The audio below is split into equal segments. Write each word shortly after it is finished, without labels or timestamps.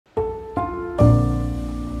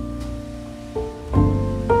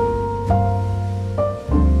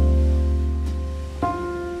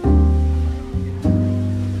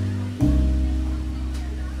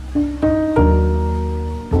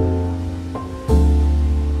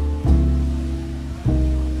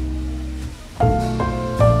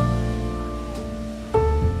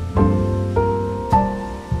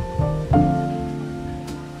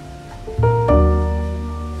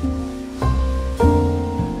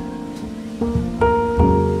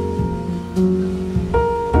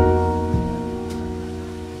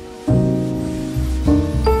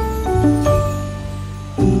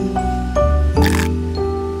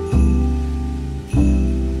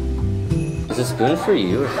the spoon for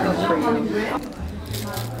you or for me?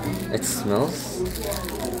 It smells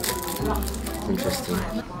interesting.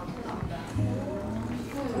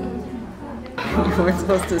 You weren't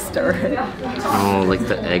supposed to stir it. Oh, like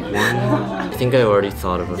the egg one? I think I already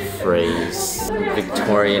thought of a phrase.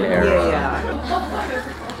 Victorian era. Yeah.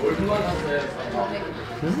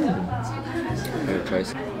 I'm gonna try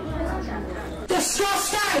some.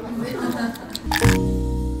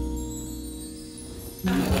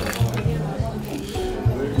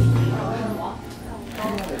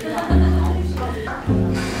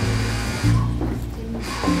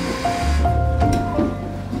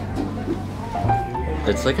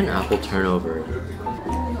 It's like an apple turnover.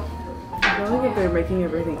 I feel like if they're making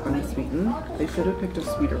everything unsweetened, they should have picked a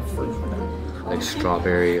sweeter fruit for them. Like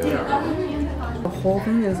strawberry or... Yeah. The whole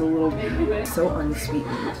thing is a little so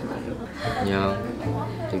unsweetened to me. Yeah.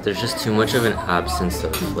 Like there's just too much of an absence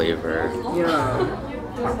of flavor. Yeah.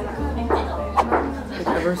 Like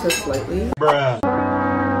ever so slightly. Bruh.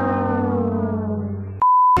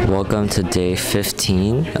 Welcome to day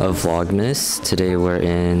 15 of Vlogmas. Today we're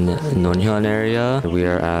in Nonhyun area. We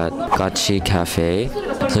are at Gachi Cafe.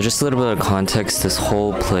 So just a little bit of context, this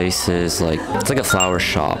whole place is like, it's like a flower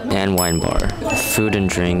shop and wine bar. Food and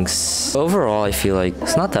drinks. Overall, I feel like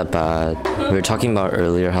it's not that bad. We were talking about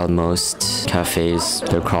earlier how most cafes,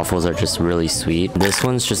 their croffles are just really sweet. This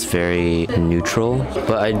one's just very neutral.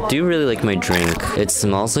 But I do really like my drink. It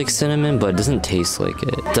smells like cinnamon, but it doesn't taste like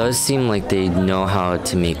it. It does seem like they know how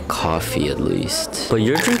to make coffee at least. But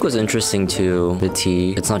your drink was interesting too, the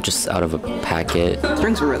tea. It's not just out of a packet.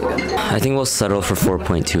 Drinks were really good. I think we'll settle for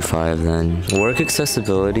 4.25 then. Work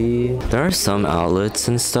accessibility. There are some outlets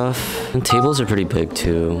and stuff. And tables are pretty big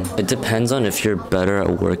too. It depends on if you're better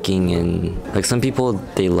at working in... Like some people,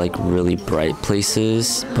 they like really bright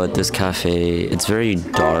places. But this cafe, it's very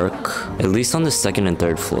dark. At least on the second and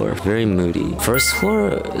third floor. Very moody. First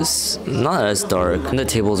floor is not as dark. And the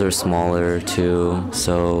tables are smaller too.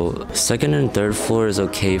 So second and third floor is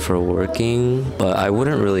okay for working, but I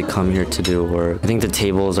wouldn't really come here to do work. I think the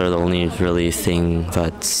tables are the only really thing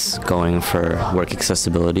that's going for work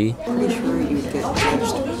accessibility. Pretty sure you get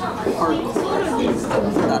judged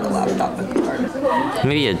hardcore, not a laptop card.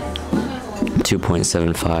 Maybe a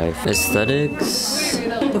 2.75. Aesthetics.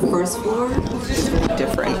 The first floor is very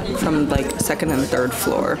different from like second and third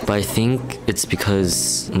floor. But I think it's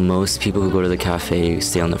because most people who go to the cafe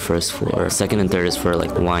stay on the first floor. Second and third is for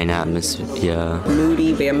like wine atmosphere. Yeah.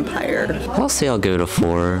 Moody vampire. I'll say I'll give it a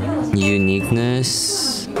 4.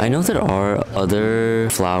 Uniqueness. I know there are other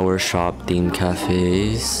flower shop themed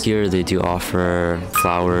cafes. Here they do offer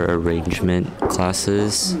flower arrangement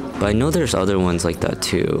classes. But I know there's other ones like that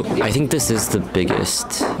too. I think this is the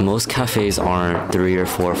biggest. Most cafes aren't 3 or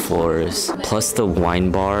 4 floors. Plus the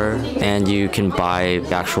wine bar. And you can buy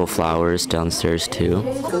actual flowers downstairs too.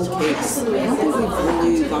 Full cakes. I don't think we've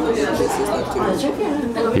really gone to places that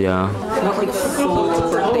do. Yeah. Not like full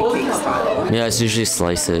birthday cake style. Yeah, it's usually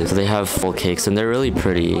slices. So they have full cakes and they're really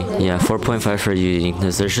pretty. Yeah, 4.5 for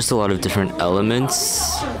uniqueness. There's just a lot of different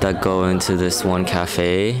elements that go into this one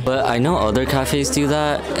cafe. But I know other cafes do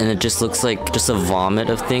that and it just looks like just a vomit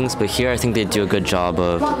of things. But here I think they do a good job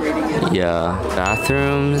of, yeah.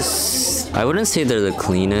 Bathrooms, I wouldn't say they're the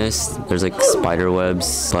cleanest. There's like spider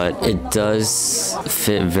webs, but it does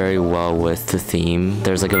fit very well with the theme.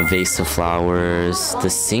 There's like a vase of flowers. The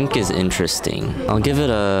sink is interesting. I'll give it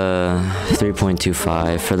a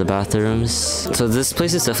 3.25 for the bathrooms. So this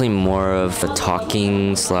place is definitely more of a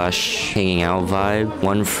talking / hanging out vibe.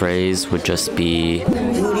 One phrase would just be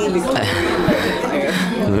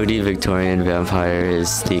moody Victorian vampire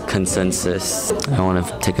is the consensus. I want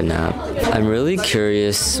to take a nap. I'm really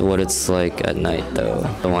curious what it's like at night though.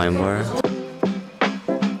 The wine bar.